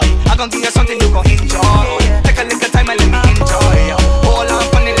enjoy. I gon' give you something you gon' enjoy. Take a little time and let me enjoy. Hold on,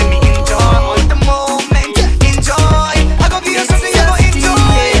 funny, let me enjoy the moment. Enjoy. I gon' give you something.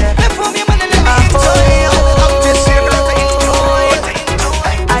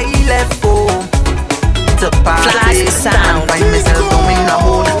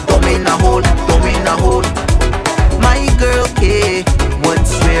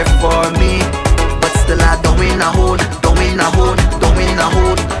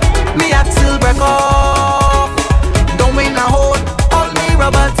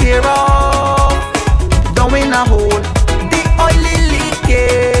 care of. Going a hole, the oil is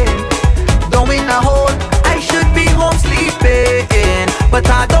leaking. Going a hole, I should be home sleeping, but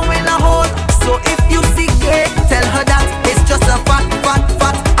I going a hole. So if you see Kate, tell her that it's just a fat.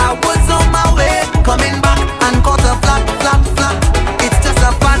 I was on my way, coming back and caught a flat. It's just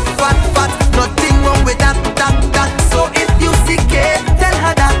a fat. Nothing wrong with that. So if you see Kate, tell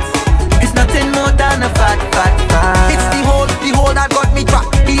her that it's nothing more than a fat. It's the hole that got me trapped.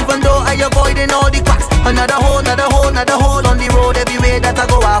 Even though I avoiding all the cracks. Another hole on the road. Everywhere that I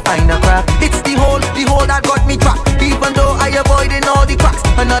go, I find a crack. It's the hole that got me trapped. Even though I avoiding all the cracks.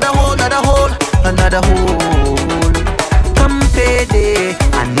 Another hole. Come payday,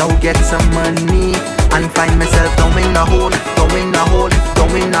 I now get some money and find myself down in a hole.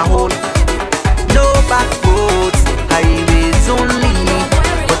 No back roads, highways only,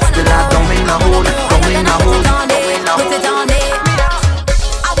 but still I'm down in a hole. Put it on it.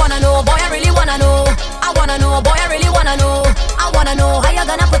 I wanna know, boy, I really wanna know. I wanna know, boy, I really wanna know. I wanna know how you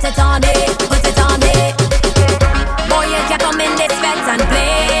gonna put it on it. Put it on it. Boy, you can't come in this fence and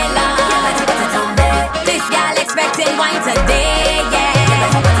play like. This girl expecting wine today, yeah.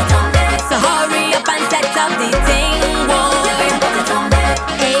 So hurry up and set up the thing, boy.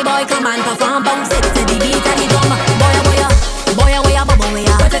 Hey boy, come and perform, bounce it to the beat of the drum. Boy,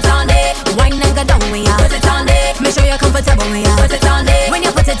 put it on it. Wine and go down, we are. Put it on it. Make sure you're comfortable, we are. Put it on it. When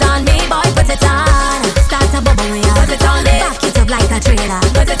you put it on me, boy, put it on. Start to bubble, we are. Put it on it. Back it up like a trailer.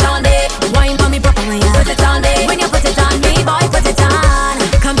 Put it on it. Wine for me proper, we are. Put it on it. When you put it on me, boy, put it on.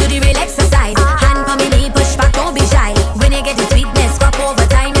 Come to the real exercise. Hand for me knee, push back, don't be shy. When you get the sweetness, crop over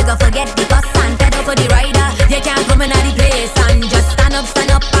time, you go forget the fuss and pedal for the rider. You can't come in at the place and just stand up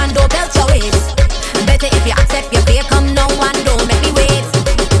and don't belt your waist. Better if you accept your fear, come now and don't make me wait.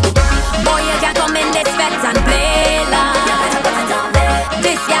 Boy, you can't come in this fence and play like.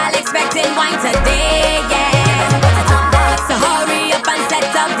 This girl expecting wine today, yeah. So hurry up and set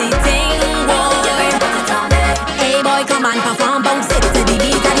up the thing, boy. Hey boy, come and perform, bounce it to the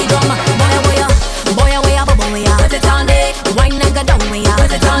beat of the drum. Boy, put it on it. Wine and go down, we are.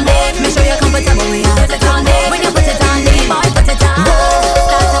 Put it on it. Make sure you're comfortable, we are. Put it on it. When you put it on me, boy, put it on.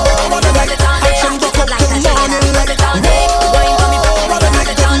 Start to bubble, put it on it. Back it up like a trailer. Put it on it. Wine for me, put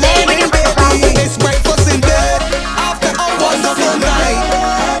it on it. When you put it on me. It's breakfast in bed after a wonderful night.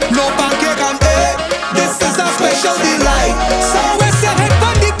 No pancake and egg. This is a special delight. So rest your head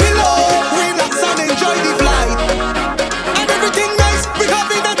on the pillow, relax and enjoy the flight. And everything nice, we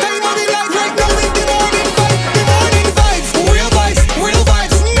having the time of the life right now in the morning vibes. Real vibes,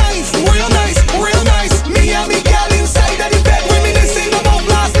 nice, real nice. Me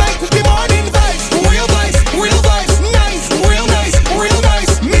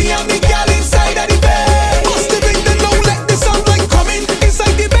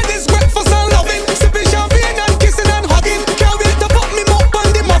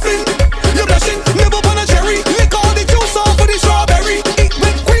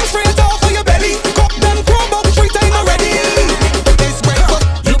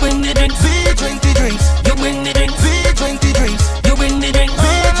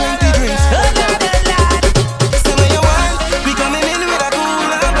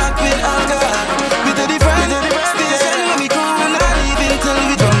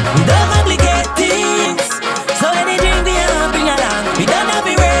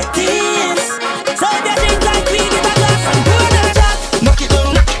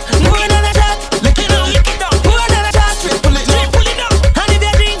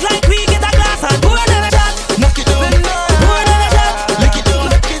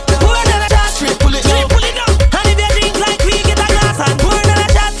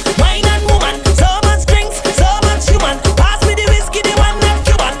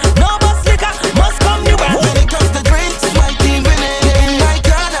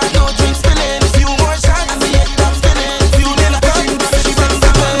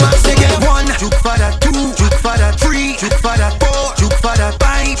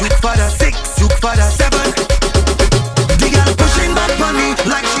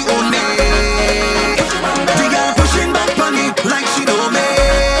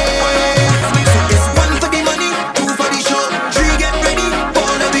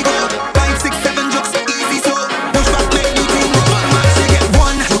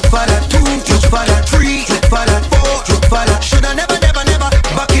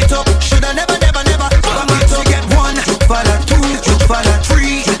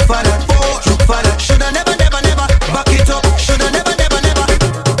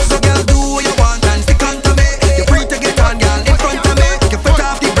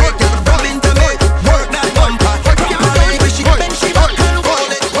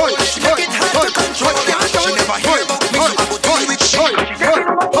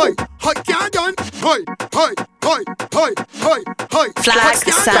Flag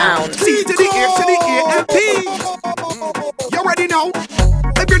sound. C to the A to the A-M-P. You ready now?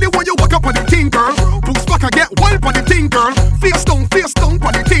 I really want you walk up on the thing, girl. Boots back and get wild on the thing, girl. Face down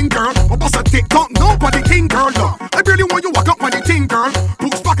on the thing, girl. I bust a TikTok, no on the thing, girl. I really want you walk up on the thing, girl.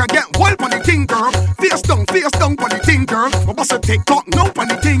 Boots back and get wild on the thing, girl. Face down on the thing, girl. I bust a TikTok, no on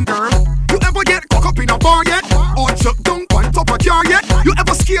the thing, girl. You ever get cock up in a bar yet? Or chuck down on top of car yet? You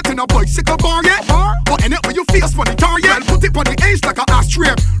ever skate in a bicycle bar yet? But in it when you face for the tar yet? Put it on the edge like a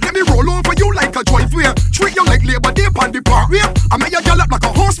ashtray. Let me roll over you like a driveway. Treat you like Labor Day on the parkway. I make you gallop like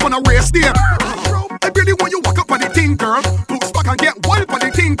a horse on a race day. I really want you walk up on the thing, girl. Boots back and get wild on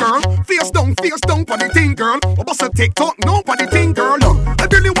the thing, girl. Face down on the thing, girl. I bust a TikTok, no on the thing, girl. I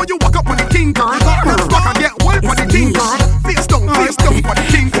really want you walk up on the thing, girl. Boots back and get wild on the thing, girl. Face down on the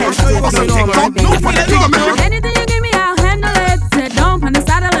thing, girl. I bust a TikTok, no on the thing, girl. Anything you give me, I'll handle it. Sit down on the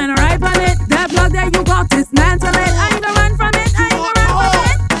saddle and ride on it. That plug that you got, dismantle it. I ain't gonna run from it, I ain't gonna run from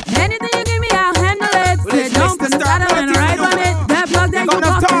it. Anything you give me, I'll handle it. Sit down on the saddle and ride on it. That plug that you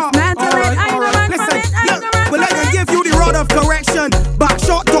got, dismantle it. I ain't gonna run from it, I ain't gonna run from it. Well, I can give you the rod of correction. Back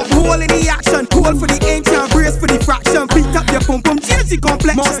shot, top hole in the action. Hole for the ancient, brace for the fraction. Beat up your pum pum, energy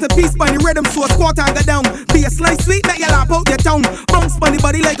complex. Masterpiece by the rhythm, so squat and go down. Be a slice sweet, make your lap out your tongue. Bounce on the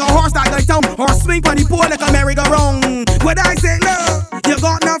body like a horse that got down. Or swing on the pole like a merry-go-round. What I say, no, you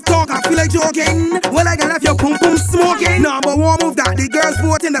got enough talk, I feel like joking. Well, I can have your pum pum smoking. Number one move that the girls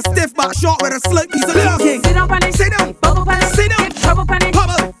vote in the stiff back shot with a slick piece of looking. Sit down, panic. Sit down. Bubble panic. Sit down. Give trouble panic.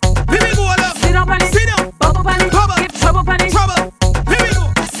 Bubble. Here we go, love. Sit down, panic. Sit down. Bubble panic. Bubble. Give trouble panic. Trouble. Here we go.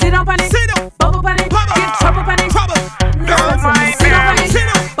 Sit down, panic. Sit down. Bubble panic. Bubble. Give trouble panic. Trouble. Don't mind Sit down, panic. Sit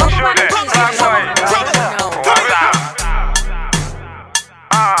down. Bubble panic. Trouble. Trouble.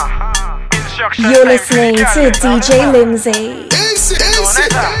 You're listening to DJ Lindsay.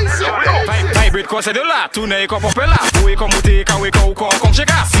 Vibrate cause c'est de là, tourner comme on peut là. Fouiller comme mouté, kawé comme comme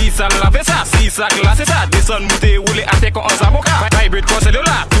cheka. Si ça lave ça, si ça glace ça. Descend mouté, rouler à terre comme un zaboka. Vibrate cause c'est de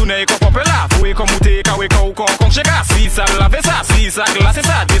là, tourner comme on peut là. Fouiller comme mouté, kawé comme cheka. Si ça lave ça, si ça glace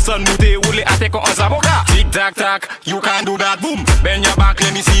ça. Descend mouté, rouler à terre comme un zaboka. Tic tac tac, you can do that, boom. Bend your back,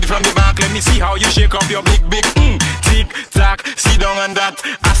 let me see it from the back. Let me see how you shake up your big Tic tac, sit down on that.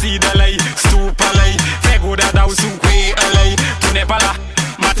 Acide alay, stoop alay. Fais go da da ou sou kwe alay. Tu n'es pas là,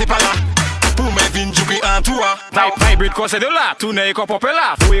 maté pas là. Pour mes vignes, jouer en toi. Vibrate cause c'est de là, tourner comme on peut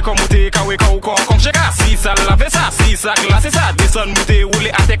là. Fouiller comme mouté, kawé comme cheka. Si ça lave ça, si ça glace ça. Descend mouté,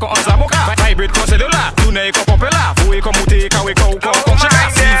 rouler à terre comme un zaboka. Vibrate cause c'est de là, tourner comme on peut là. Fouiller comme mouté, kawé comme cheka.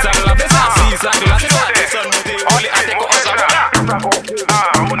 Si ça lave ça, si ça glace ça. Descend mouté, rouler à terre comme un zaboka.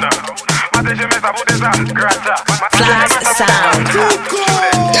 Flag sound.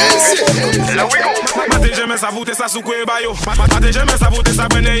 Mate jeme sa voute sa sou kwe bayo. Mate jeme sa voute sa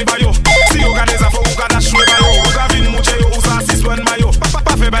bene bayo. Si yo gade sa fo ou ka dash we bayo. Ou ka vin mouche yo ou sa siswen mayo.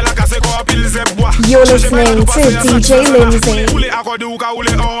 Pa fe bela kase ko apil zep bois. You're listening to DJ Lindsay. Oule akode ou ka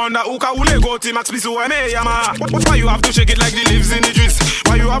oule Honda. Ou ka oule Gotti Max please ou eme Yamaha. Why you have to shake it like the leaves in the trees?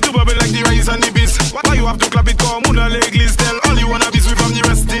 Why you have to bubble like the rice and the beans? Why you have to clap it comme una l'église? Tell all you wanna be sweet from the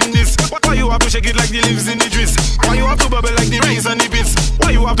West Indies. Why you have to shake it like the leaves in the trees? Why you have to bubble like the rice and the beans?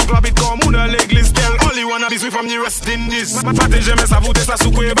 Why you have to clap it comme una l'église? Tell all you wanna be sweet from the West Indies. Mate jeme sa voute sa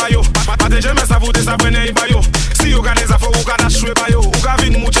sou kwe bayo. Mate jeme sa voute sa bene bayo. Si yo gade sa fo ou ka dash we bayo. Ou ka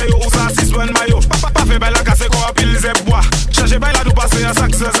vin mouche yo ou sa siswen mayo. Pa fe bela kase ko apil zep bois. Chache baila du pase a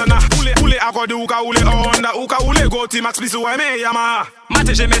success na. Oule akode ou ka oule Honda. Ou ka oule Gotti Max please ou eme Yamaha.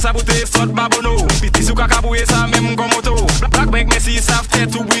 Mate jeme sa voute sot babono. Piti sou ka kabouye sa mem gomoto. Black bank mesi saf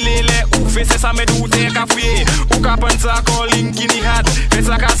tête ou wile le. Ou fese sa med ou te ka fouye. Ou ka pen sa calling kini hat. Fese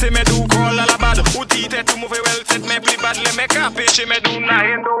sa kase med ou call a la bad. Ou ti tête ou mouve well tête me pli bad. Le me ka peche med ou na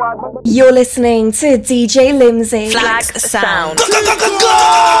hendo wad. You're listening to DJ Lindsay. Flag sound.